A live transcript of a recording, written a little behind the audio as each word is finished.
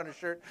on his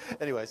shirt.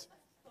 Anyways.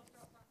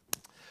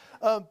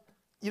 I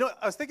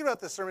was thinking about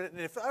this sermon, and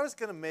if I was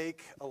going to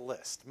make a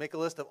list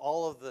of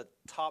all of the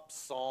top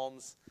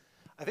Psalms,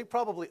 I think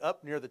probably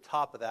up near the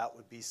top of that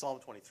would be Psalm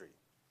 23.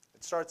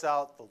 It starts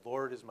out, "The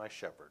Lord is my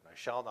shepherd, and I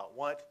shall not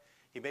want.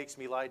 He makes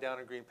me lie down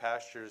in green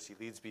pastures. He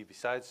leads me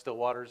beside still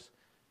waters.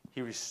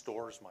 He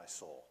restores my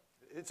soul."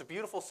 It's a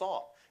beautiful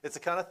psalm. It's the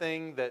kind of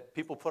thing that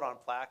people put on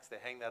plaques. They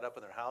hang that up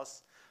in their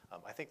house.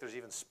 I think there's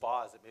even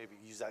spas that maybe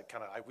use that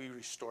kind of "we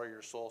restore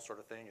your soul" sort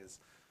of thing as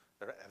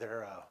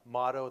their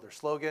motto, their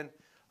slogan.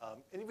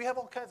 And we have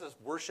all kinds of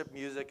worship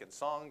music and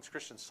songs,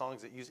 Christian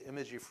songs that use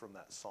imagery from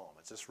that psalm.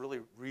 It's this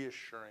really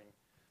reassuring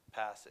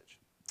passage.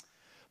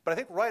 But I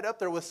think right up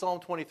there with Psalm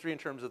 23 in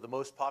terms of the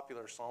most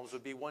popular psalms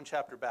would be one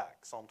chapter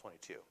back, Psalm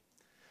 22.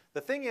 The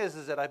thing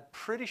is that I'm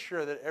pretty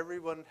sure that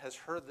everyone has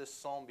heard this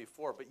psalm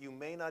before, but you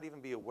may not even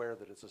be aware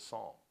that it's a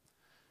psalm.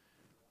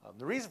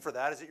 The reason for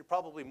that is that you're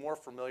probably more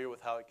familiar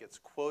with how it gets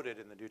quoted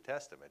in the New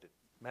Testament.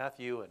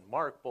 Matthew and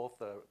Mark both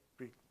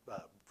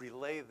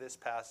relay this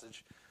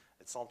passage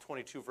at Psalm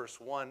 22, verse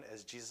 1,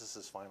 as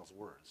Jesus' final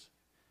words.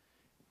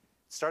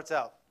 It starts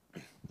out,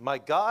 my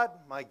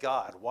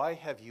God, why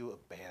have you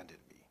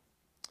abandoned me?"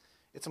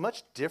 It's a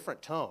much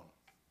different tone.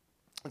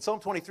 In Psalm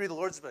 23, the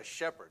Lord's my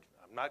shepherd.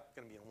 I'm not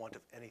going to be in want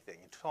of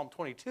anything. In Psalm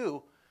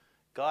 22,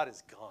 God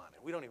is gone,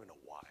 and we don't even know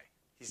why.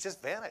 He's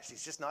just vanished.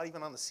 He's just not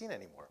even on the scene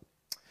anymore.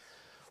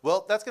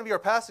 Well, that's going to be our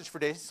passage for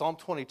today, Psalm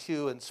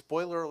 22, and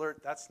spoiler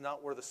alert, that's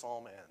not where the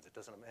psalm ends. It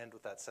doesn't end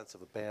with that sense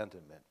of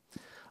abandonment.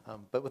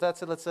 But with that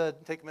said, let's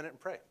take a minute and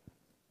pray.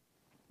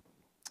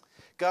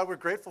 God, we're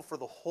grateful for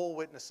the whole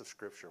witness of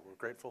Scripture. We're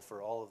grateful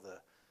for all of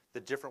the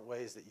different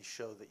ways that you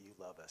show that you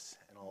love us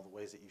and all the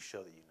ways that you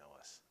show that you know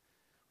us.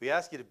 We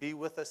ask you to be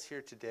with us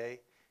here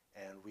today,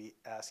 and we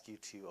ask you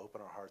to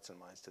open our hearts and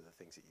minds to the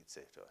things that you'd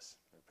say to us.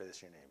 We pray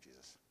this in your name,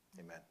 Jesus.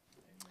 Amen.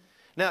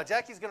 Now,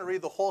 Jackie's going to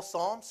read the whole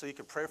psalm, so you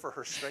can pray for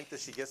her strength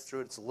as she gets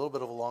through it. It's a little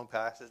bit of a long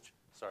passage.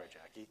 Sorry,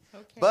 Jackie.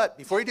 Okay. But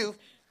before you do,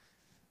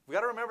 we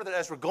got to remember that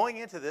as we're going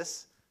into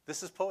this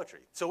is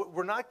poetry. So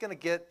we're not going to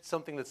get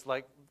something that's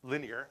like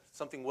linear,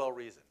 something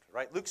well-reasoned,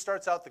 right? Luke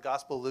starts out the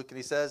Gospel of Luke, and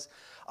he says,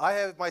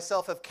 "I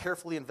myself have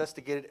carefully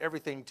investigated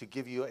everything to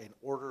give you an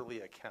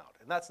orderly account."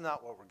 And that's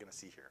not what we're going to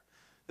see here.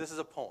 This is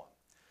a poem.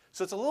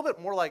 So it's a little bit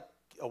more like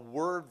a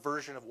word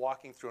version of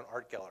walking through an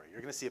art gallery.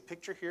 You're going to see a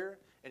picture here,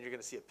 and you're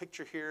going to see a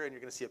picture here, and you're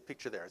going to see a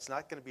picture there. It's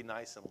not going to be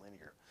nice and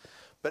linear.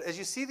 But as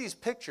you see these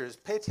pictures,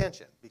 pay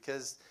attention,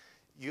 because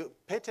you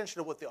pay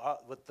attention to what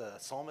the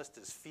psalmist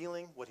is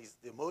feeling,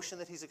 the emotion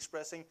that he's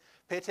expressing.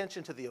 Pay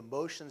attention to the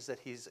emotions that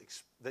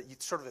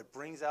it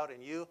brings out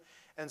in you,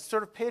 and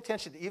sort of pay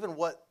attention to even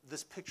what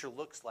this picture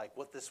looks like,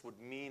 what this would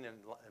mean in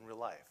real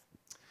life.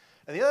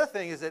 And the other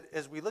thing is that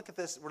as we look at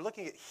this, we're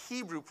looking at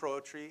Hebrew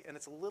poetry, and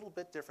it's a little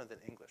bit different than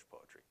English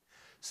poetry.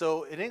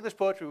 So in English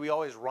poetry, we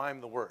always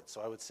rhyme the words.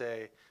 So I would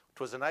say,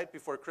 "'Twas a night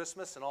before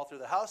Christmas, and all through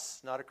the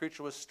house, not a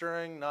creature was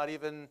stirring, not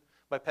even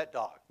my pet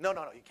dog." No,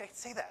 you can't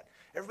say that.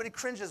 Everybody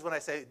cringes when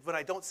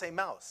I don't say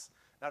mouse.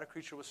 Not a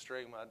creature was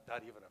stirring,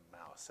 not even a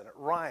mouse. And it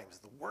rhymes.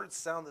 The words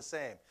sound the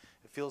same.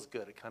 It feels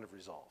good. It kind of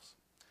resolves.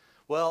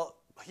 Well,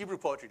 Hebrew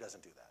poetry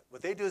doesn't do that.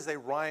 What they do is they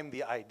rhyme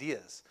the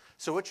ideas.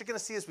 So what you're going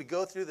to see as we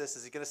go through this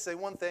is he's going to say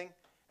one thing,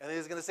 and then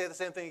he's going to say the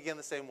same thing again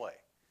the same way.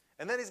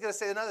 And then he's going to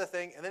say another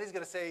thing, and then he's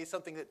going to say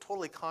something that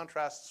totally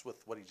contrasts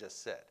with what he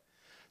just said.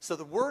 So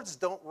the words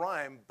don't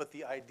rhyme, but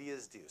the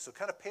ideas do. So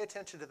kind of pay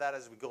attention to that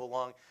as we go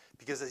along,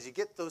 because as you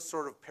get those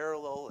sort of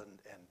parallel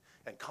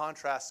and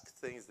contrast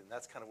things, then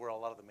that's kind of where a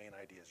lot of the main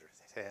ideas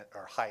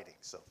are hiding.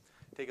 So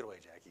take it away,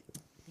 Jackie.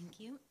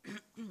 Thank you.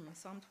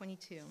 Psalm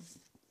 22.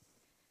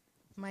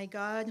 my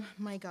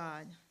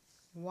God,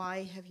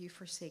 why have you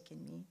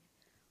forsaken me?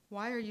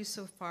 Why are you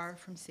so far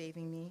from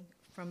saving me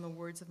from the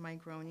words of my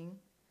groaning?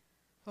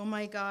 Oh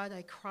my God,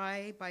 I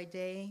cry by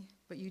day,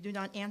 but you do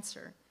not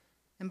answer,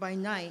 and by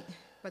night,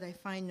 but I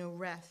find no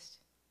rest.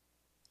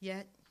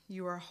 Yet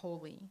you are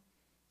holy,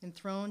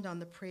 enthroned on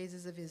the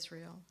praises of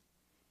Israel.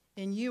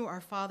 In you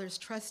our fathers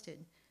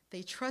trusted.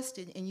 They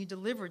trusted, and you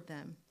delivered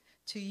them.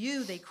 To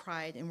you they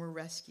cried and were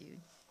rescued.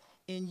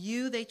 In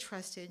you they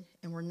trusted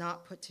and were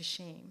not put to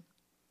shame.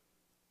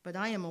 But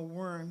I am a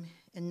worm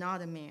and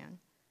not a man,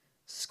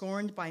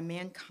 scorned by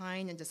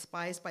mankind and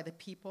despised by the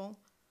people.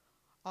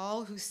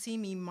 All who see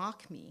me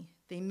mock me.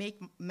 They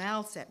make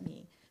mouths at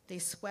me. They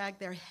swag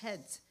their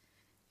heads.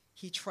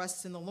 He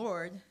trusts in the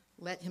Lord.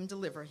 Let him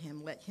deliver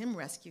him. Let him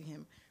rescue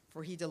him,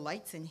 for he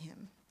delights in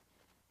him.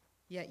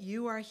 Yet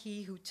you are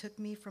he who took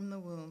me from the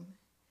womb.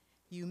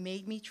 You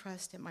made me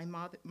trust at my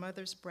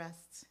mother's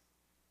breasts.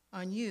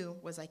 On you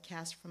was I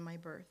cast from my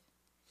birth,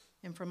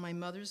 and from my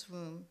mother's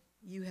womb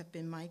you have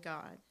been my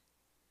God.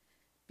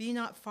 Be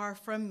not far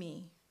from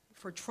me,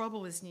 for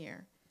trouble is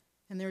near,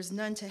 and there is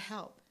none to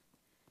help.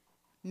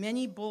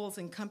 Many bulls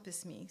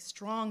encompass me,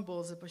 strong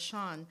bulls of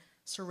Bashan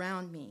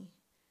surround me.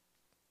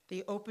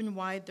 They open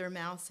wide their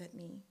mouths at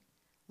me,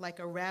 like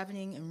a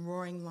ravening and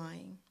roaring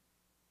lion.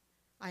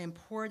 I am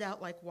poured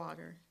out like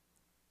water,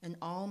 and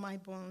all my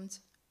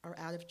bones are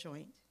out of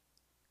joint.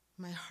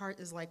 My heart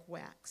is like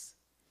wax.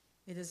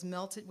 It is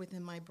melted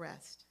within my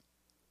breast.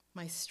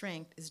 My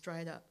strength is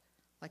dried up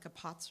like a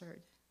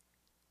potsherd,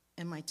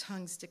 and my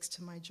tongue sticks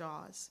to my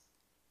jaws.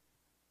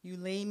 You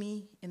lay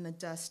me in the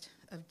dust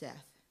of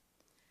death.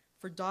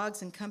 For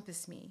dogs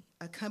encompass me,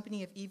 a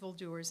company of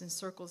evildoers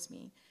encircles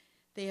me.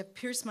 They have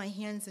pierced my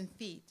hands and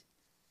feet.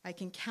 I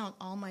can count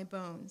all my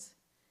bones.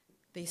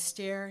 They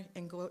stare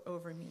and gloat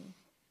over me.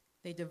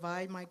 They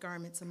divide my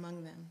garments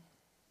among them,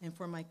 and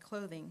for my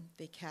clothing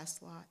they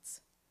cast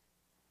lots.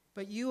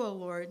 But you, O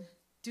Lord,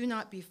 do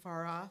not be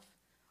far off.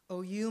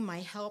 O you, my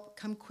help,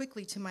 come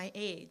quickly to my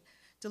aid.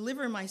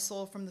 Deliver my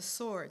soul from the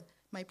sword,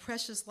 my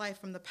precious life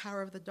from the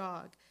power of the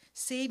dog.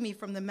 Save me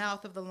from the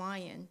mouth of the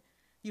lion.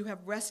 You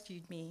have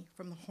rescued me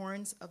from the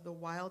horns of the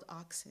wild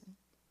oxen.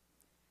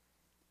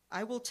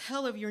 I will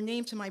tell of your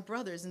name to my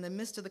brothers in the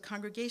midst of the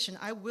congregation.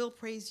 I will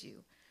praise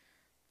you.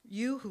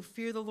 You who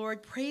fear the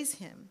Lord, praise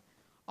him.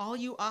 All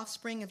you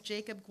offspring of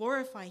Jacob,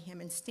 glorify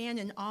him and stand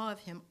in awe of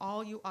him,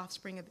 all you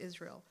offspring of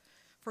Israel.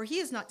 For he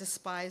has not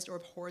despised or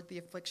abhorred the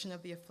affliction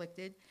of the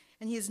afflicted,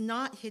 and he has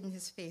not hidden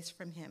his face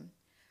from him,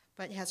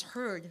 but has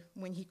heard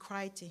when he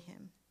cried to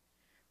him.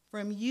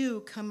 From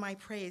you come my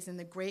praise in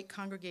the great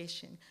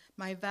congregation.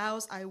 My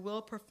vows I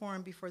will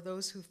perform before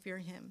those who fear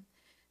him.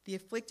 The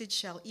afflicted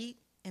shall eat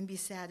and be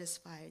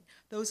satisfied.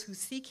 Those who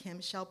seek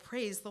him shall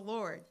praise the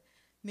Lord.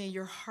 May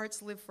your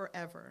hearts live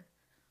forever.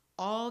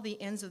 All the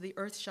ends of the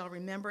earth shall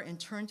remember and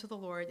turn to the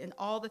Lord, and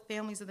all the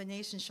families of the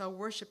nations shall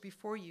worship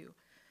before you.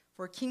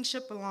 For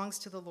kingship belongs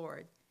to the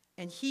Lord,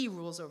 and he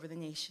rules over the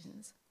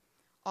nations.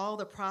 All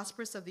the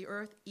prosperous of the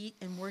earth eat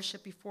and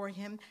worship before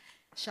him.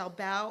 Shall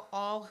bow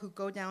all who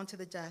go down to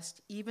the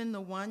dust, even the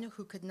one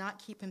who could not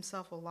keep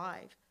himself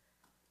alive.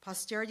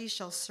 Posterity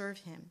shall serve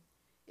him.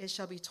 It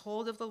shall be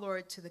told of the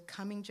Lord to the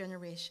coming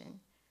generation.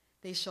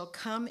 They shall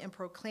come and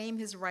proclaim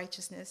his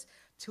righteousness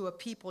to a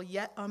people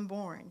yet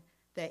unborn,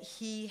 that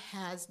he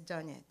has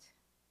done it.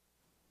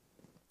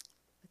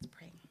 Let's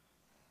pray.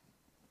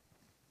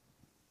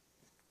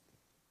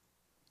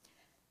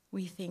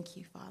 We thank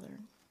you, Father,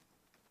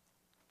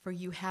 for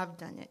you have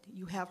done it.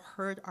 You have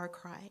heard our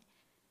cry.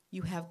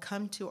 You have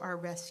come to our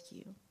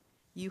rescue.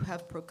 You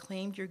have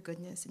proclaimed your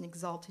goodness and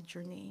exalted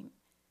your name,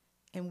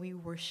 and we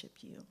worship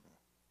you.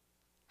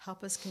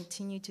 Help us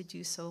continue to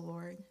do so,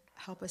 Lord.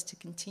 Help us to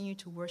continue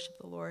to worship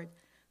the Lord,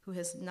 who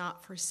has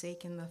not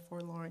forsaken the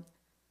forlorn,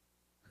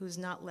 who's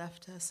not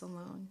left us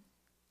alone,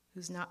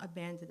 who's not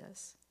abandoned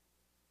us,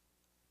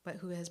 but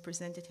who has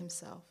presented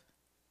himself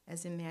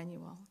as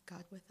Emmanuel,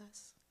 God with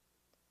us.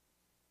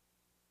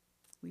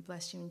 We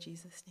bless you in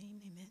Jesus'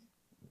 name. Amen.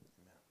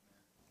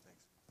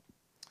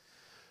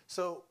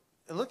 So,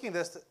 in looking at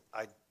this,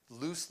 I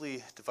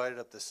loosely divided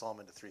up this psalm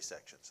into 3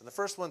 sections. And the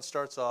first one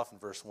starts off in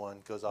verse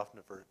 1, goes off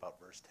into about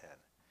verse 10.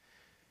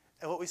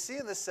 And what we see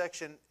in this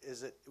section is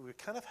that we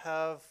kind of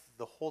have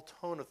the whole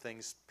tone of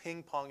things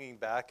ping-ponging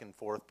back and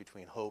forth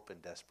between hope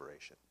and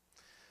desperation.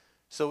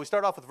 So we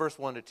start off with verse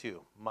 1 to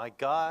 2. My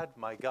God,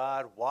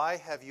 why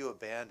have you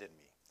abandoned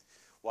me?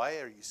 Why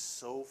are you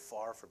so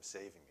far from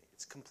saving me?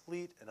 It's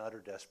complete and utter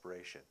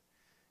desperation.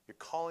 You're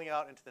calling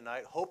out into the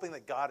night, hoping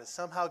that God is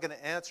somehow going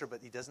to answer,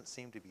 but he doesn't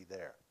seem to be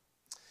there.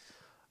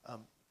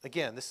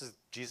 Again, this is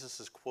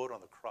Jesus' quote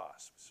on the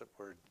cross,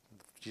 where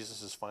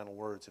Jesus' final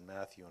words in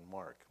Matthew and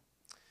Mark.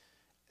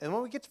 And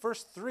when we get to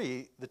verse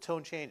 3, the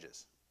tone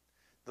changes.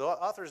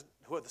 The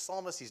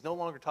psalmist, he's no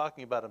longer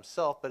talking about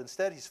himself, but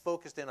instead he's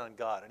focused in on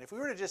God. And if we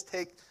were to just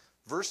take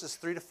verses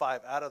 3 to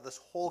 5 out of this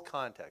whole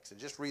context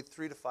and just read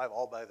 3 to 5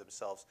 all by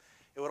themselves,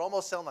 it would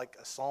almost sound like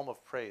a psalm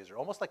of praise, or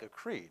almost like a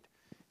creed.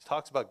 He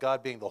talks about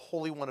God being the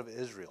Holy One of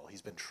Israel.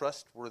 He's been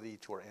trustworthy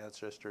to our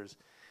ancestors.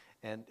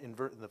 And in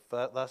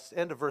the last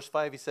end of verse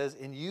 5, he says,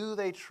 in you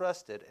they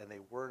trusted, and they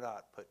were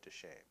not put to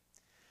shame.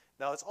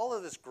 Now, it's all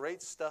of this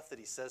great stuff that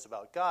he says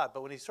about God,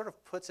 but when he sort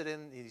of puts it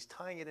in, he's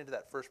tying it into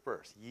that first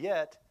verse.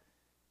 Yet,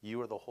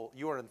 you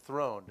are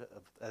enthroned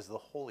as the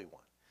Holy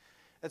One.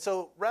 And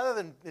so, rather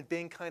than it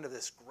being kind of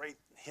this great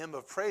hymn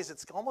of praise,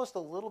 it's almost a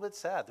little bit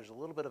sad. There's a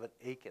little bit of an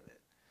ache in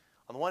it.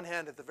 On the one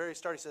hand, at the very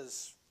start, he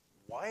says,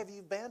 why have you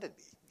abandoned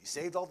me? You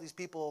saved all these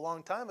people a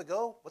long time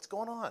ago. What's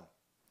going on?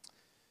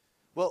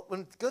 Well,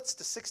 when it gets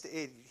to 6 to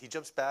 8, he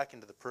jumps back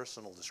into the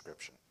personal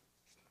description.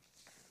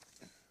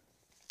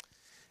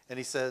 And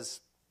he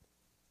says,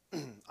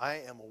 I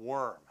am a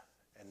worm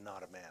and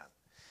not a man.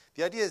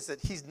 The idea is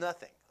that he's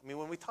nothing. I mean,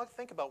 when we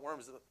think about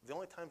worms, the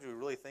only times we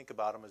really think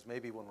about them is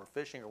maybe when we're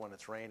fishing or when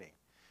it's raining.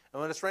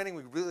 And when it's raining,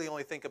 we really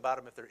only think about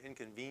them if they're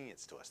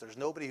inconvenience to us. There's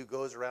nobody who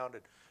goes around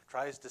and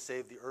tries to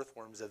save the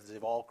earthworms as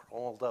they've all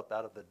crawled up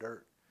out of the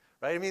dirt.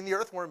 Right? I mean, the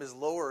earthworm is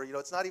lower.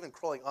 It's not even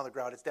crawling on the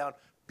ground. It's down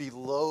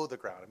below the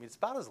ground. I mean, it's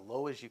about as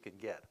low as you can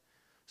get.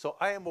 So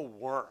I am a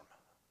worm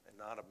and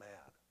not a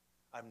man.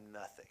 I'm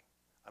nothing.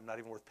 I'm not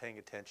even worth paying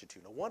attention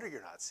to. No wonder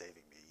you're not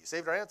saving me. You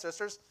saved our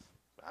ancestors.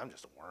 I'm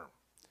just a worm.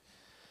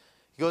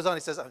 He goes on,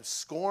 he says, I'm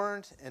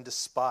scorned and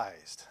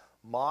despised,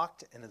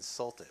 mocked and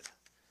insulted.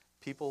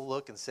 People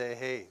look and say,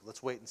 hey,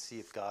 let's wait and see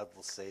if God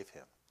will save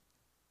him.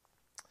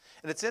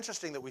 And it's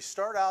interesting that we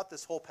start out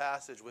this whole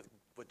passage with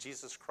what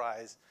Jesus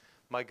cries,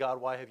 my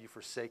God, why have you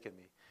forsaken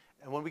me?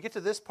 And when we get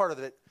to this part of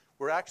it,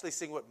 we're actually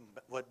seeing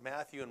what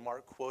Matthew and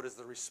Mark quote as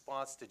the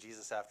response to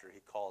Jesus after he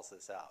calls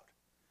this out.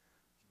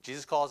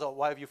 Jesus calls out,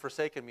 why have you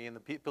forsaken me? And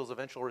the people's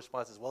eventual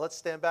response is, well, let's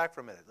stand back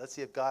for a minute. Let's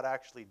see if God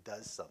actually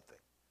does something.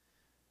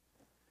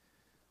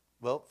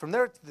 Well, from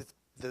there,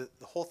 the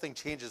whole thing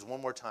changes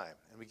one more time,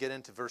 and we get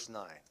into verse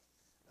 9.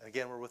 And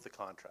again, we're with the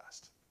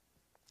contrast.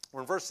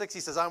 Where in verse 6, he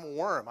says, I'm a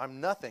worm, I'm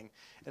nothing.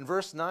 In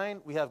verse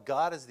 9, we have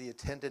God as the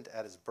attendant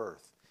at his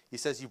birth. He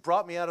says, you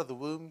brought me out of the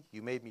womb,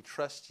 you made me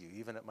trust you,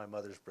 even at my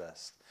mother's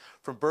breast.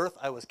 From birth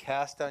I was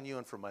cast on you,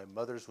 and from my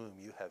mother's womb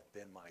you have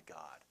been my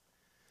God.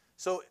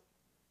 So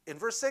in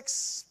verse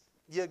 6,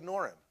 you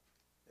ignore him.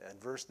 In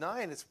verse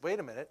 9, it's, wait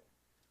a minute,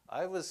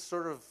 I was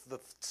sort of the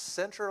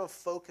center of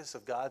focus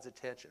of God's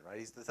attention, right?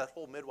 He's that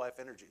whole midwife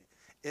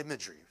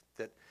imagery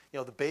that,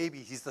 the baby,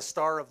 he's the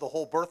star of the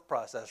whole birth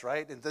process,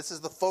 right? And this is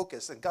the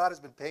focus, and God has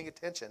been paying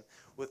attention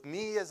with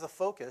me as the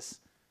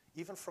focus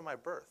even from my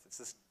birth. It's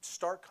this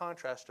stark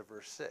contrast to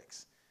verse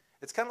 6.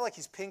 It's kind of like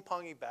he's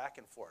ping-ponging back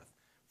and forth.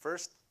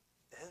 First,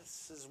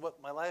 this is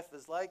what my life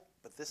is like,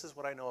 but this is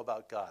what I know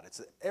about God.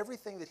 It's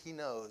everything that he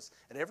knows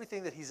and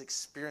everything that he's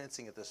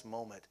experiencing at this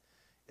moment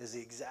is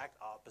the exact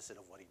opposite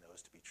of what he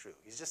knows to be true.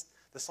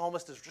 The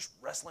psalmist is just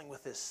wrestling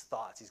with his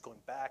thoughts. He's going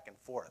back and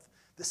forth.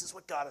 This is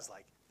what God is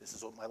like. This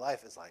is what my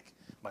life is like.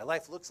 My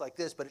life looks like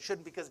this, but it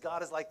shouldn't because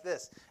God is like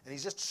this. And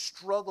he's just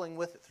struggling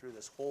with it through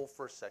this whole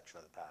first section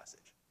of the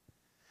passage.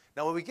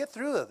 Now, when we get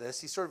through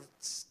this, he sort of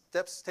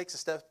takes a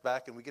step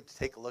back, and we get to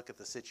take a look at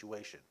the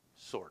situation,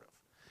 sort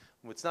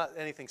of. It's not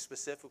anything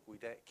specific. We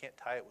can't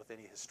tie it with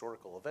any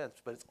historical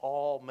events, but it's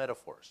all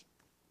metaphors.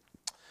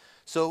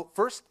 So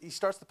first, he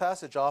starts the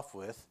passage off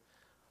with,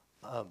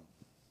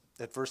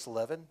 at verse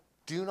 11,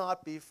 do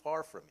not be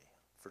far from me,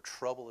 for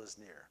trouble is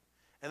near.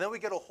 And then we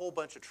get a whole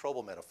bunch of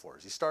trouble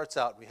metaphors. He starts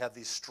out, we have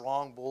these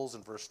strong bulls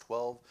in verse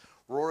 12,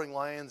 roaring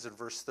lions in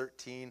verse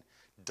 13,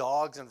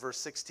 dogs in verse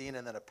 16,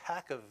 and then a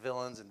pack of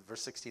villains in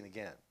verse 16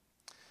 again.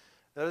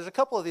 Now, there's a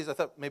couple of these I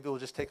thought maybe we'll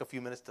just take a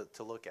few minutes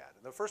to look at.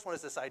 And the first one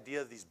is this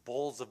idea of these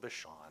bulls of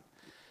Bashan.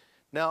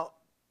 Now,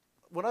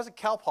 when I was at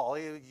Cal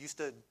Poly, I used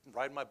to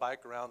ride my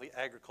bike around the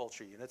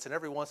agriculture units, and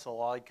every once in a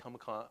while I'd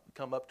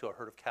come up to a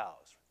herd of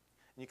cows.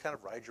 And you kind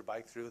of ride your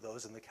bike through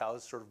those, and the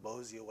cows sort of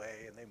mosey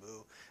away, and they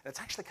move. And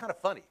it's actually kind of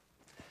funny.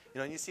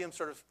 And you see them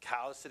sort of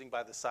cows sitting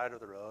by the side of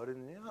the road,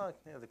 and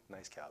they're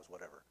nice cows,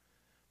 whatever.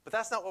 But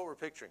that's not what we're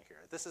picturing here.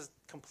 This is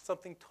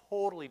something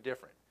totally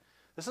different.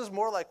 This is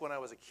more like when I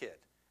was a kid,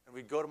 and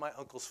we'd go to my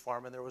uncle's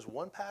farm, and there was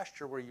one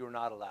pasture where you were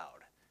not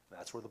allowed. And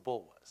that's where the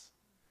bull was.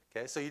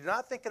 Okay, so you're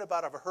not thinking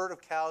about a herd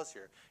of cows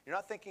here. You're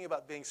not thinking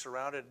about being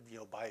surrounded,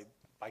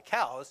 by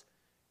cows.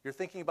 You're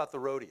thinking about the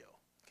rodeo.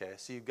 Okay,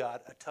 so you've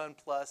got a ton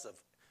plus of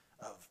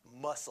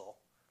muscle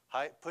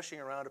pushing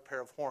around a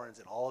pair of horns,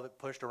 and all of it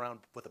pushed around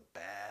with a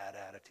bad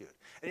attitude.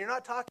 And you're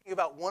not talking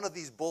about one of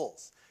these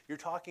bulls. You're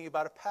talking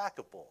about a pack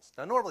of bulls.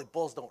 Now, normally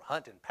bulls don't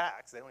hunt in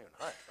packs. They don't even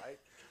hunt, right?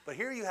 But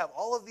here you have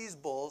all of these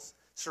bulls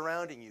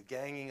surrounding you,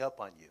 ganging up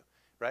on you,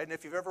 right? And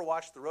if you've ever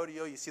watched the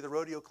rodeo, you see the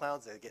rodeo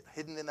clowns. They get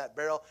hidden in that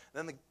barrel, and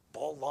then the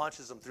bull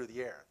launches them through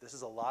the air. This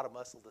is a lot of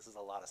muscle. This is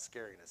a lot of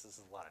scariness. This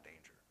is a lot of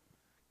danger.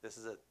 This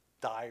is a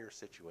dire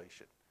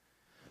situation.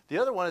 The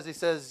other one is he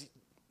says,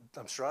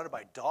 I'm surrounded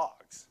by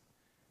dogs.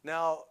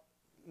 Now,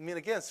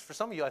 again, for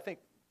some of you, I think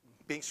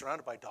being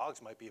surrounded by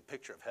dogs might be a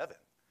picture of heaven,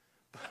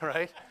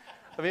 right?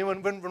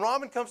 When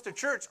Ramen comes to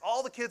church,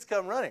 all the kids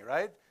come running,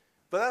 right?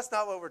 But that's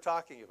not what we're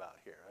talking about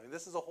here.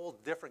 This is a whole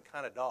different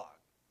kind of dog.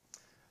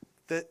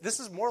 This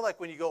is more like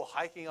when you go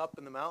hiking up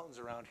in the mountains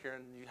around here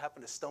and you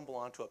happen to stumble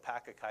onto a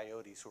pack of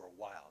coyotes who are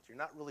wild. You're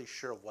not really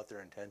sure of what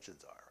their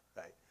intentions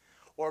are, right?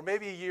 Or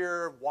maybe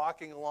you're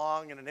walking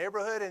along in a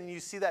neighborhood and you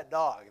see that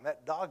dog, and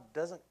that dog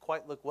doesn't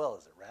quite look well.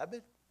 Is it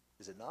rabid?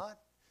 Is it not?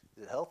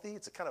 Is it healthy?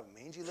 It's a kind of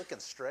mangy-looking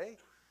stray.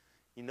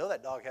 You know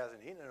that dog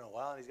hasn't eaten in a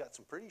while, and he's got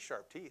some pretty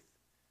sharp teeth,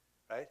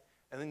 right?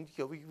 And then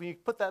when you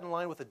put that in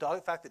line with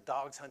the fact that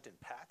dogs hunt in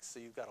packs, so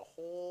you've got a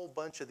whole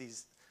bunch of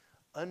these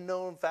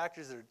unknown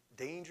factors that are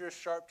dangerous,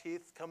 sharp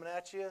teeth coming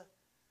at you,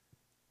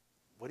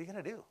 what are you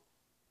going to do?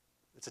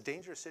 It's a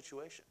dangerous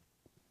situation.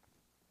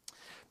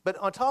 But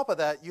on top of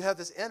that, you have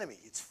this enemy.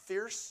 It's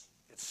fierce,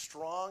 it's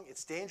strong,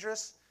 it's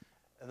dangerous,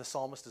 and the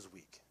psalmist is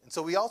weak. And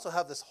so we also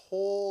have this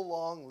whole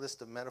long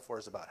list of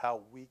metaphors about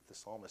how weak the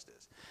psalmist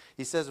is.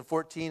 He says in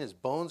 14, his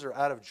bones are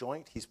out of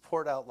joint, he's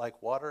poured out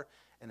like water,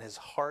 and his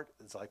heart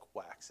is like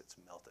wax, it's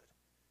melted.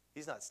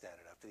 He's not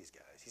standing up to these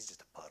guys. He's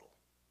just a puddle.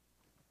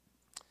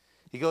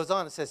 He goes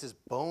on and says his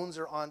bones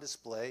are on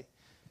display.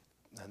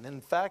 And then,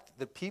 in fact,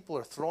 the people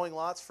are throwing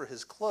lots for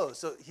his clothes.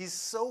 So he's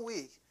so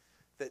weak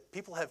that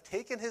people have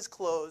taken his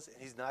clothes, and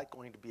he's not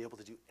going to be able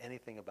to do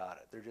anything about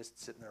it. They're just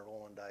sitting there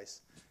rolling dice,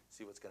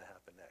 see what's going to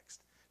happen next.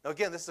 Now,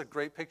 again, this is a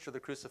great picture of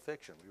the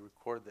crucifixion. We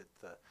record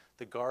that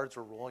the guards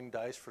were rolling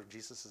dice for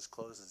Jesus'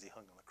 clothes as he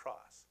hung on the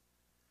cross.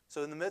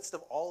 So in the midst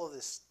of all of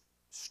this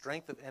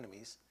strength of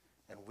enemies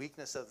and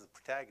weakness of the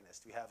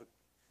protagonist, we have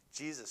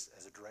Jesus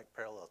as a direct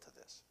parallel to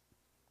this.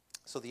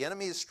 So the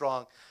enemy is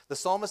strong. The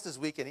psalmist is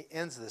weak, and he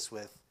ends this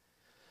with,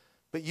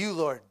 But you,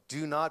 Lord,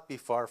 do not be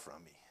far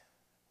from me.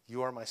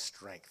 You are my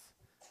strength.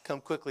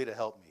 Come quickly to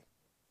help me.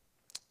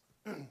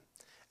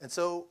 And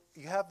so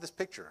you have this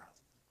picture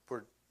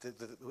where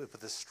with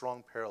this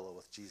strong parallel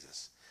with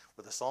Jesus,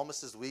 where the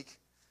psalmist is weak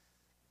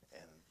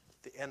and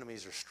the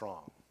enemies are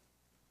strong.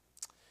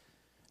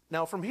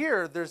 Now from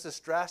here, there's this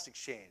drastic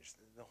change.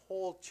 The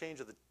whole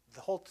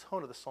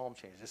tone of the psalm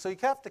changes. So you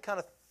have to kind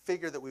of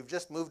figure that we've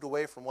just moved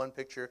away from one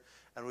picture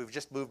and we've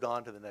just moved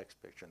on to the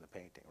next picture in the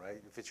painting,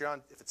 right? If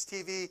it's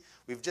TV,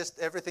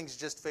 everything's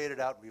just faded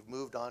out and we've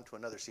moved on to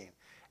another scene.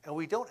 And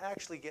we don't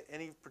actually get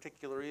any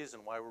particular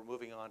reason why we're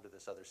moving on to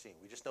this other scene.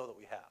 We just know that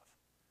we have.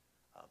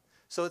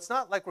 So it's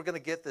not like we're going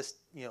to get this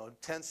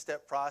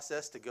 10-step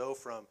process to go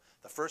from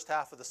the first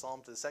half of the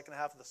psalm to the second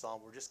half of the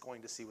psalm. We're just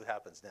going to see what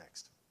happens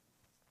next.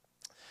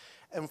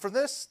 And from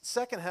this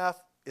second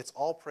half, it's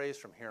all praise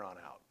from here on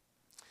out.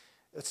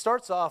 It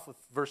starts off with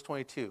verse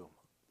 22.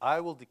 I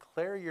will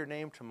declare your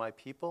name to my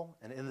people,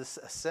 and in this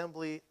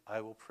assembly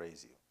I will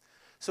praise you.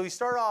 So we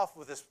start off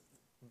with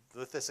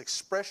this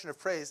expression of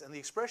praise, and the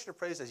expression of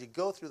praise, as you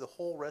go through the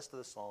whole rest of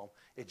the psalm,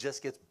 it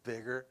just gets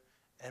bigger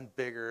and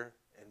bigger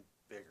and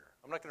bigger.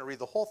 I'm not going to read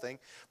the whole thing,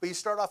 but you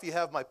start off, you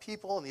have my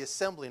people and the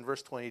assembly in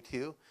verse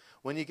 22.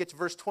 When you get to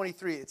verse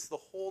 23, it's the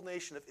whole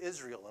nation of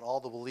Israel and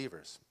all the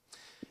believers.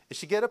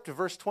 As you get up to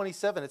verse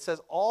 27, it says,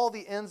 all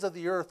the ends of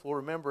the earth will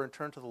remember and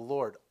turn to the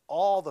Lord,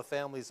 all the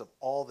families of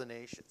all the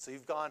nations. So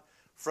you've gone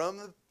from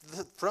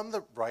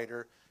the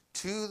writer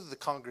to the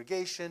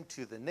congregation,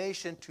 to the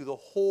nation, to the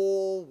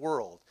whole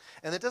world.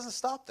 And it doesn't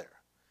stop there.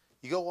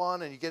 You go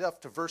on and you get up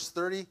to verse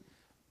 30,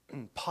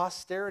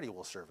 posterity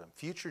will serve him.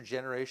 Future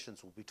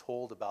generations will be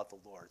told about the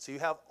Lord. So you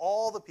have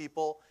all the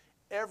people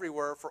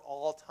everywhere for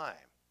all time.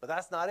 But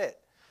that's not it.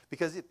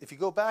 Because if you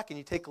go back and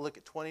you take a look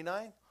at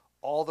 29,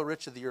 all the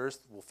rich of the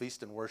earth will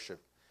feast and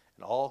worship,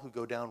 and all who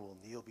go down will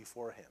kneel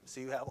before him. So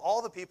you have all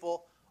the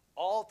people,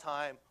 all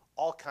time,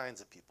 all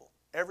kinds of people.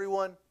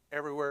 Everyone,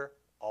 everywhere,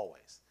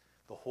 always.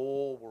 The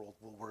whole world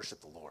will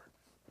worship the Lord.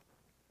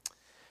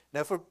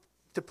 Now,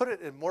 to put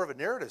it in more of a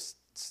narrative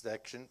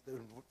section,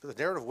 the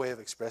narrative way of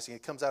expressing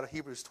it comes out of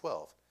Hebrews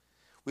 12.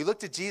 We look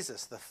to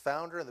Jesus, the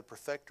founder and the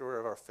perfecter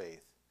of our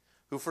faith,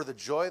 who for the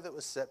joy that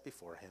was set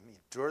before him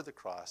endured the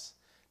cross,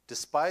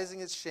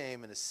 despising its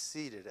shame, and is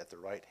seated at the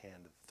right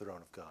hand of the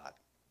throne of God.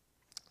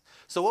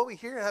 So what we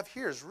have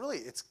here is really,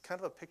 it's kind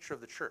of a picture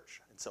of the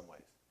church in some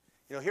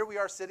ways. Here we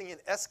are sitting in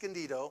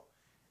Escondido,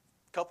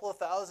 a couple of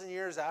thousand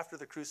years after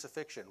the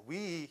crucifixion.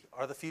 We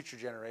are the future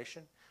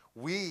generation.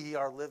 We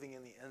are living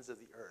in the ends of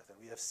the earth, and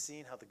we have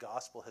seen how the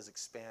gospel has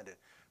expanded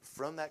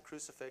from that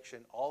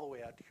crucifixion all the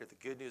way out to hear the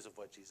good news of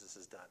what Jesus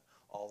has done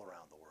all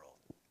around the world.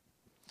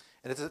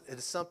 And it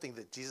is something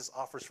that Jesus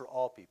offers for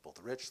all people,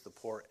 the rich, the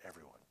poor,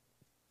 everyone.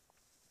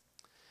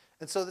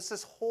 And so it's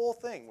this whole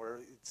thing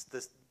where it's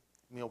this,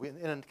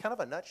 in kind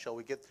of a nutshell,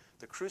 we get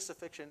the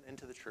crucifixion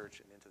into the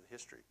church and into the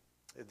history.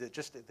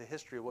 Just the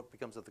history of what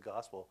becomes of the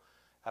gospel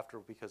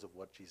because of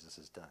what Jesus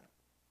has done.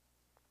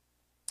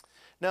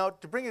 Now,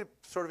 to bring it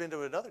sort of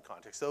into another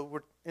context, so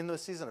we're in the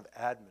season of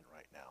Advent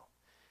right now.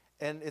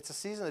 And it's a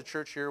season of the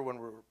church here when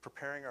we're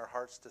preparing our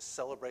hearts to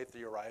celebrate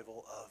the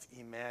arrival of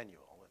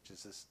Emmanuel, which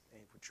is this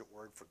ancient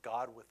word for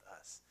God with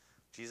us.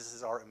 Jesus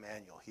is our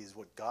Emmanuel. He's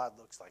what God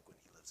looks like when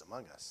he lives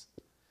among us.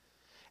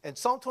 And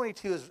Psalm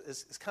 22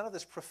 is kind of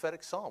this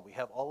prophetic psalm. We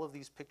have all of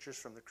these pictures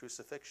from the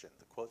crucifixion,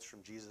 the quotes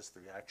from Jesus, the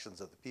reactions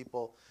of the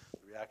people,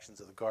 the reactions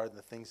of the guard, and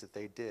the things that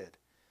they did.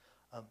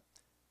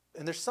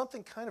 And there's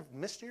something kind of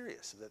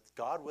mysterious that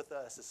God with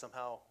us is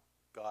somehow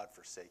God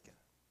forsaken.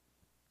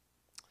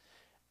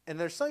 And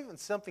there's even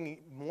something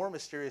more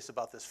mysterious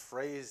about this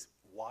phrase,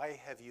 why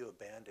have you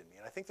abandoned me?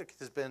 And I think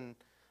there's been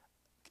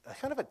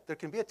there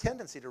can be a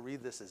tendency to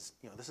read this as,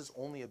 this is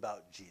only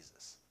about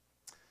Jesus.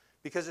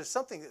 Because there's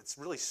something that's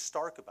really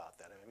stark about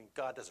that. I mean,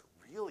 God doesn't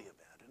really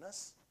abandon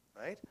us,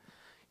 right?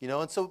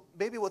 And so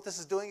maybe what this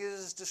is doing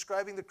is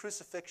describing the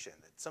crucifixion.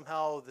 That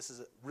somehow this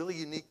is a really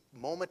unique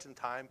moment in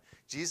time.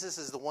 Jesus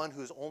is the one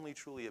who's only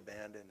truly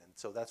abandoned, and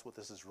so that's what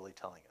this is really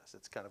telling us.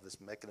 It's kind of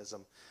this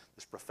mechanism,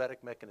 this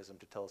prophetic mechanism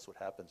to tell us what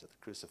happens at the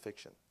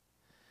crucifixion.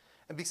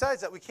 And besides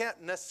that, we can't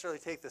necessarily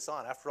take this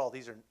on. After all,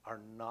 these are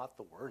not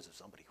the words of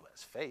somebody who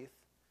has faith.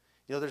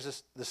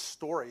 There's this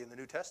story in the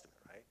New Testament,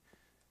 right?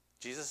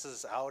 Jesus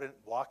is out and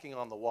walking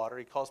on the water.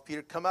 He calls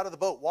Peter, come out of the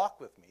boat,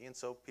 walk with me. And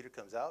so Peter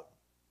comes out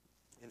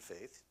in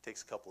faith,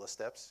 takes a couple of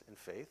steps in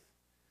faith,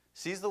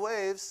 sees the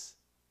waves,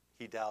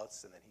 he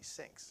doubts, and then he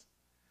sinks.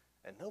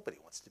 And nobody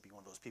wants to be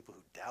one of those people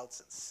who doubts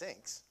and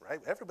sinks, right?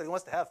 Everybody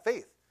wants to have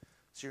faith.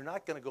 So you're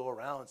not going to go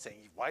around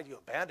saying, why do you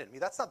abandon me?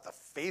 That's not the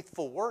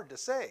faithful word to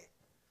say.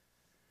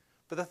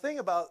 But the thing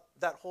about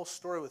that whole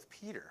story with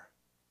Peter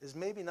is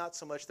maybe not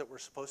so much that we're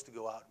supposed to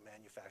go out and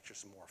manufacture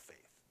some more faith.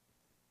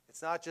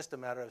 It's not just a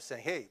matter of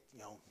saying, hey,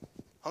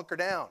 hunker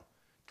down,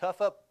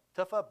 tough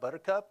up,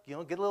 buttercup, get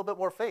a little bit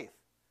more faith.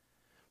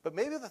 But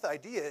maybe the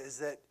idea is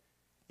that,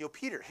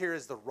 Peter here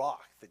is the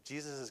rock that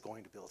Jesus is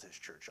going to build his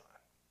church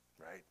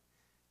on, right?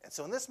 And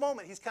so in this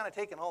moment, he's kind of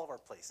taken all of our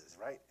places,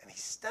 right? And he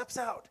steps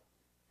out.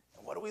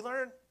 And what do we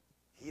learn?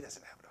 He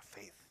doesn't have enough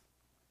faith.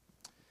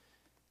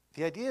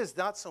 The idea is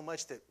not so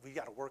much that we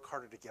got to work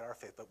harder to get our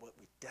faith, but what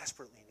we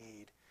desperately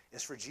need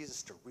is for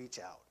Jesus to reach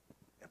out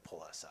and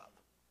pull us up,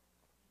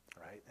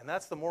 right? And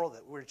that's the moral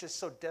that we're just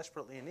so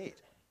desperately in need.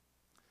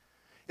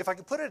 If I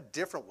could put it a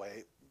different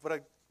way, would I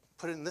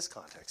put it in this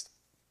context?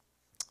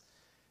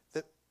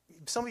 That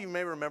some of you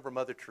may remember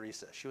Mother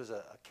Teresa. She was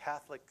a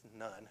Catholic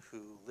nun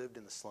who lived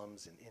in the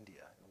slums in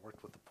India and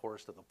worked with the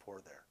poorest of the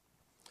poor there.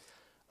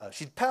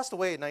 She passed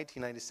away in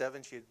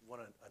 1997. She had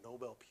won a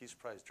Nobel Peace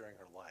Prize during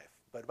her life.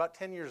 But about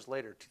 10 years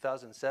later,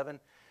 2007,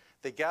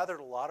 they gathered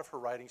a lot of her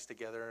writings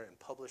together and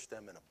published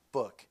them in a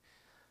book.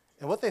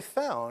 And what they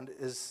found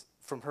is,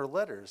 from her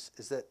letters,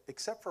 is that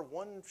except for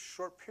one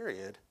short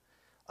period,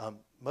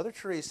 Mother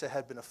Teresa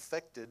had been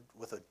affected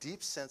with a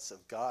deep sense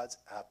of God's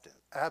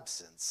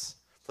absence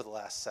for the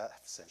last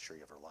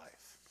century of her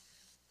life.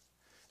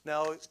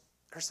 Now, it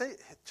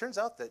turns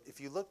out that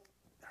if you look,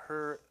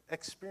 her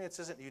experience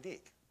isn't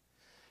unique.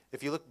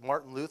 If you look,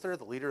 Martin Luther,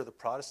 the leader of the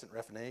Protestant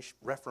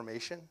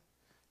Reformation,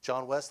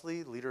 John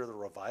Wesley, leader of the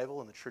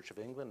Revival in the Church of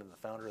England and the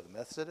founder of the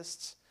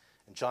Methodists,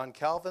 and John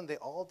Calvin, they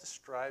all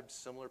described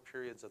similar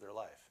periods of their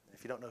life. And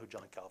if you don't know who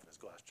John Calvin is,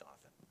 go ask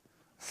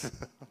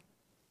Jonathan.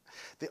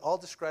 They all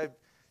described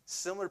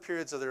similar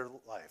periods of their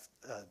life.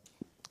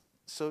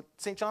 So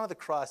St. John of the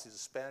Cross, who's a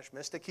Spanish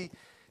mystic, he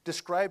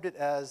described it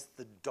as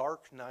the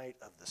dark night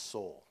of the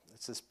soul.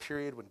 It's this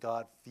period when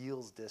God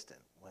feels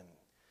distant, when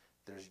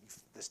there's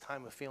this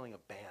time of feeling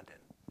abandoned,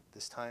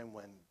 this time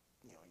when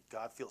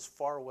God feels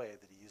far away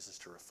that he uses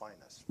to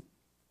refine us.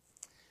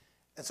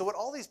 And so what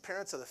all these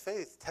parents of the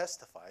faith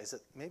testify is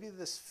that maybe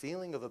this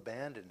feeling of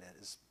abandonment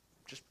is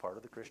just part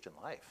of the Christian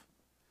life.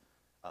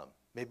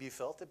 Maybe you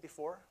felt it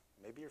before.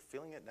 Maybe you're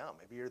feeling it now.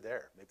 Maybe you're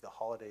there. Maybe the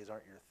holidays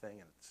aren't your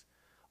thing, and it's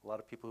a lot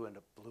of people who end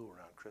up blue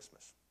around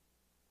Christmas.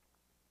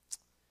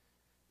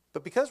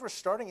 But because we're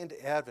starting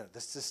into Advent,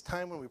 this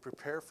time when we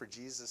prepare for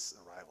Jesus'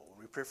 arrival, when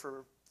we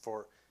prepare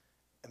for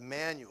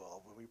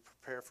Emmanuel, when we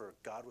prepare for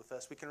God with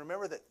us, we can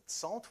remember that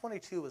Psalm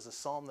 22 was a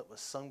psalm that was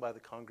sung by the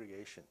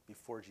congregation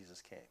before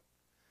Jesus came.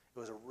 It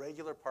was a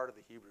regular part of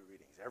the Hebrew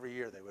readings. Every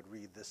year they would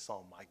read this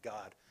psalm, "My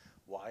God,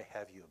 why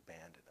have you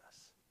abandoned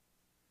us?"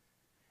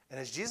 And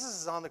as Jesus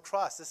is on the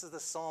cross, this is the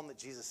psalm that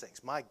Jesus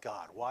sings, "My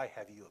God, why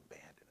have you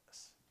abandoned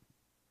us?"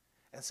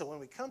 And so when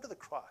we come to the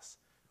cross,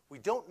 we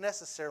don't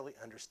necessarily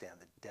understand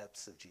the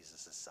depths of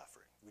Jesus'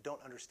 suffering. We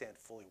don't understand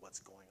fully what's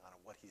going on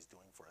and what he's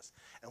doing for us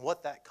and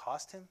what that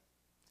cost him.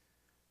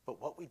 But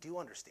what we do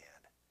understand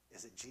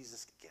is that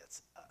Jesus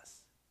gets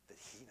us, that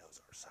he knows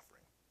our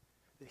suffering,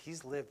 that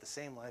he's lived the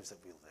same lives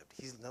that we lived.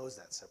 He knows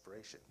that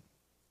separation.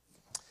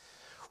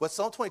 What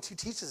Psalm 22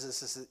 teaches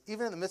us is that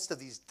even in the midst of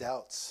these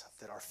doubts,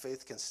 that our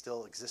faith can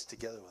still exist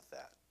together with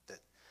that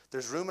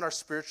there's room in our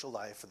spiritual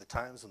life for the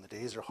times when the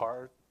days are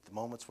hard, the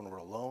moments when we're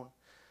alone,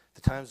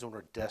 the times when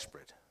we're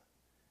desperate.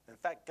 In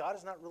fact, God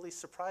is not really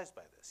surprised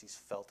by this. He's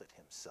felt it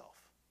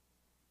himself.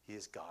 He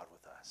is God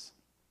with us.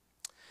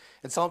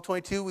 In Psalm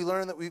 22, we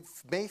learn that we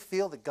may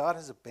feel that God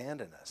has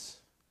abandoned us,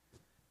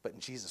 but in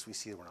Jesus, we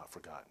see that we're not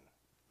forgotten.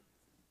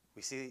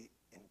 We see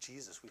in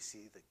Jesus, we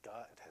see that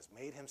God has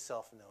made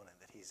himself known and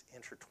that he's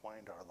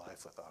intertwined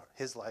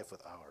his life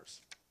with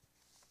ours.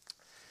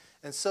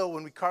 And so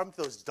when we come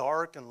to those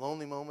dark and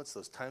lonely moments,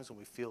 those times when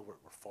we feel we're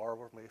far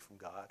away from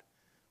God,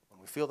 when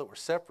we feel that we're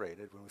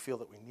separated, when we feel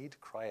that we need to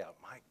cry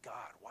out, "My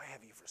God, why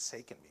have you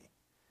forsaken me?"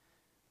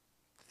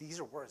 These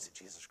are words that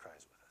Jesus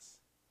cries with us.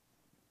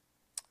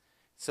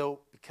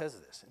 So because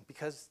of this, and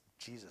because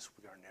Jesus,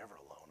 we are never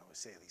alone when we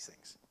say these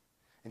things.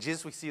 In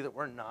Jesus, we see that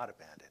we're not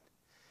abandoned.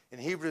 In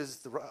Hebrews,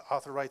 the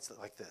author writes it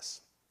like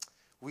this: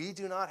 "We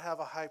do not have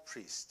a high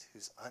priest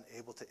who's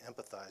unable to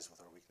empathize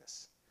with our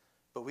weakness,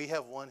 but we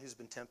have one who's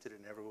been tempted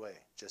in every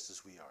way, just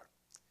as we are.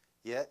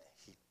 Yet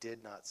he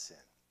did not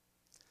sin.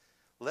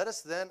 Let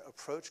us then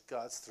approach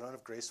God's throne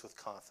of grace with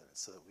confidence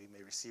so that we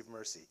may receive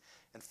mercy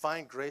and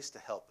find grace to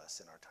help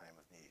us in our time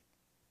of need."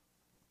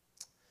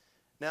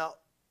 Now,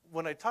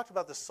 when I talked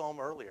about the psalm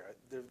earlier,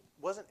 there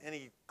wasn't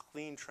any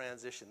clean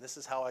transition. This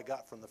is how I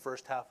got from the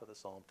first half of the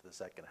psalm to the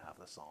second half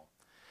of the psalm.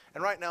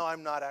 And right now,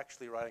 I'm not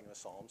actually writing a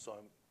psalm, so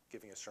I'm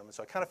giving a sermon.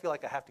 So I kind of feel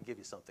like I have to give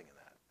you something in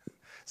that.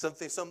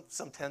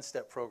 Some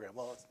 10-step program.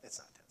 Well, it's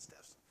not 10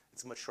 steps.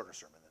 It's a much shorter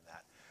sermon than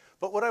that.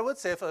 But what I would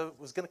say, if I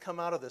was going to come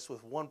out of this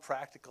with one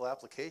practical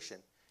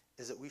application,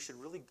 is that we should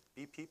really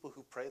be people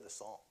who pray the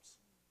Psalms.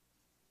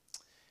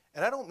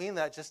 And I don't mean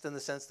that just in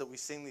the sense that we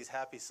sing these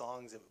happy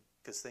songs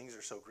because things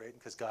are so great and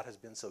because God has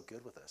been so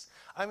good with us.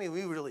 I mean,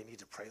 we really need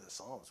to pray the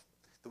Psalms,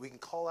 that we can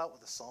call out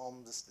with the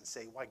psalmist and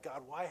say, "Why,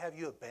 God, why have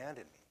you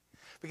abandoned me?"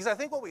 Because I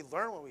think what we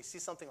learn when we see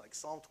something like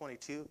Psalm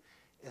 22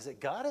 is that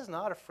God is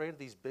not afraid of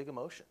these big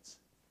emotions.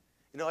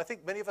 I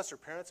think many of us are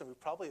parents, and we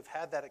probably have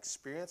had that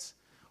experience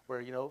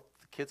where,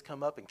 the kids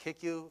come up and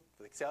kick you.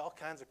 They say all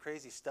kinds of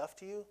crazy stuff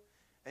to you.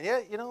 And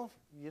yet, you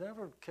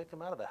never kick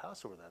them out of the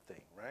house over that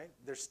thing, right?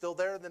 They're still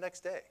there the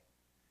next day.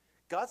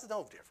 God's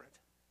no different.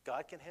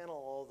 God can handle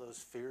all those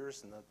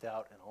fears and the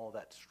doubt and all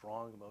that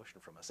strong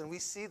emotion from us. And we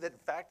see that, in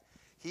fact,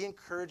 he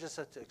encourages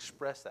us to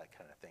express that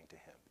kind of thing to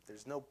him,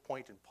 There's no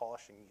point in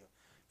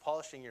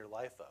polishing your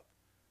life up.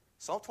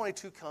 Psalm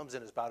 22 comes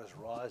in as about as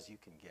raw as you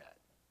can get,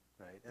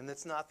 right? And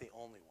it's not the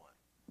only one.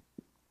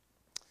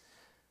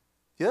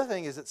 The other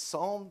thing is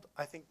that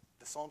I think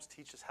the Psalms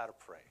teach us how to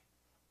pray.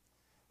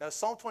 Now,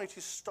 Psalm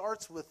 22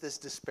 starts with this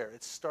despair.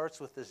 It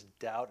starts with this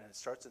doubt, and it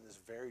starts in this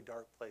very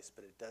dark place,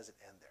 but it doesn't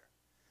end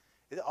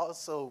there. It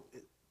also,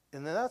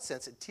 and in that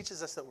sense, it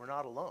teaches us that we're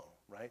not alone,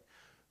 right?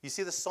 You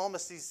see the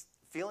psalmist, he's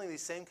feeling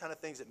these same kind of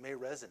things that may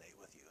resonate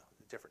with you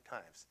at different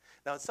times.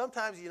 Now,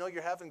 sometimes,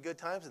 you're having good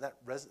times, and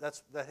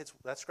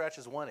that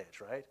scratches one itch,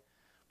 right?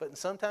 But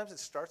sometimes it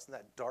starts in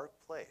that dark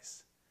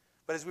place.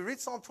 But as we read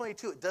Psalm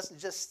 22, it doesn't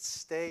just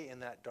stay in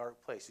that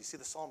dark place. You see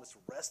the psalmist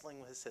wrestling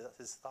with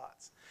his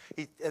thoughts.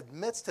 He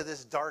admits to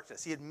this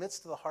darkness. He admits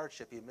to the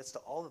hardship. He admits to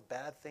all the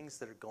bad things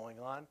that are going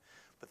on.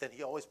 But then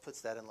he always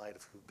puts that in light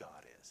of who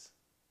God is.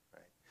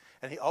 Right?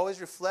 And he always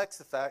reflects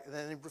the fact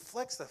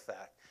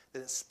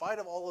that in spite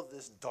of all of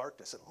this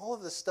darkness and all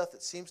of this stuff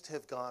that seems to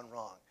have gone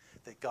wrong,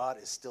 that God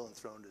is still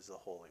enthroned as the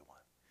Holy One.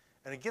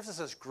 And it gives us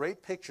this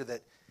great picture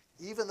that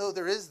even though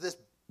there is this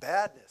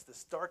badness,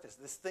 this darkness,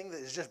 this thing that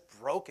is just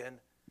broken,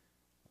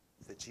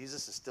 that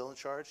Jesus is still in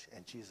charge,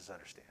 and Jesus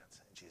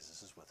understands, and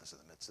Jesus is with us in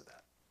the midst of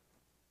that.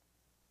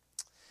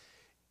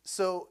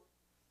 So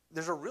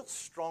there's a real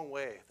strong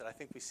way that I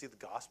think we see the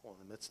gospel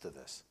in the midst of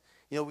this.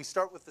 We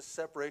start with this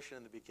separation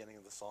in the beginning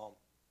of the psalm,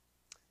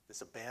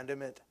 this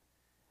abandonment,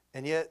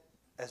 and yet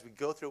as we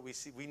go through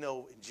it, we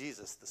know in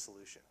Jesus the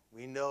solution.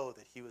 We know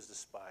that he was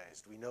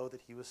despised. We know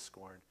that he was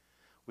scorned.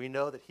 We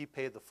know that he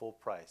paid the full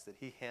price, that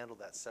he handled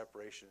that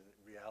separation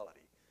in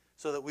reality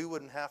so that we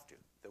wouldn't have to,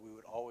 that we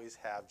would always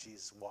have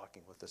Jesus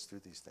walking with us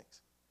through these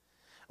things.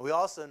 And we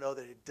also know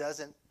that it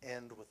doesn't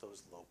end with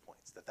those low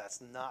points, that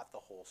that's not the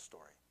whole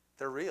story.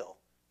 They're real.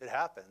 It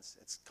happens.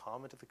 It's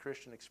common to the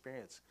Christian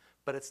experience,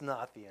 but it's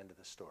not the end of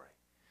the story.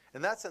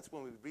 In that sense,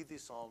 when we read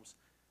these Psalms,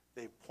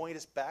 they point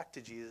us back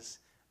to Jesus.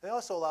 They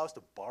also allow us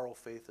to borrow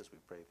faith as we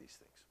pray these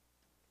things.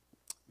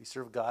 We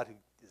serve a God who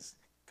is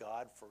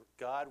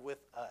God with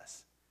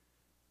us.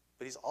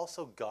 But he's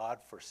also God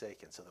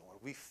forsaken, so that when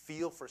we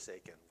feel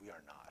forsaken, we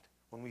are not.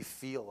 When we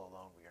feel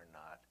alone, we are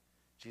not.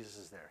 Jesus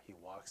is there. He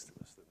walks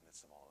through us in the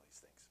midst of all of these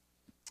things.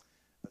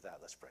 With that,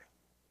 let's pray.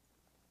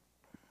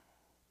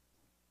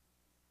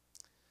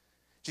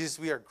 Jesus,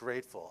 we are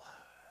grateful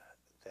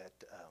that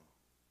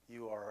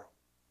you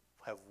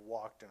have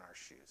walked in our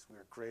shoes. We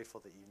are grateful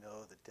that you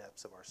know the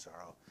depths of our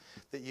sorrow,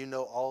 that you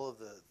know all of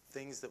the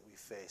things that we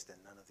faced, and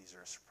none of these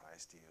are a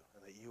surprise to you,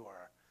 and that you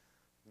are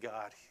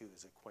God who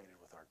is acquainted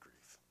with our grief.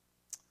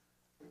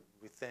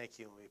 We thank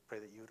you, and we pray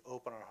that you would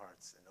open our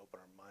hearts and open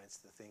our minds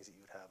to the things that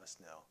you would have us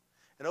know.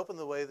 And open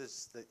the way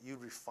that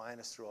you'd refine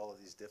us through all of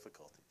these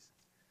difficulties,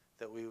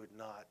 that we would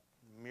not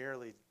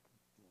merely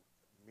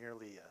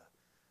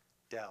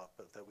doubt,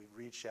 but that we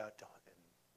reach out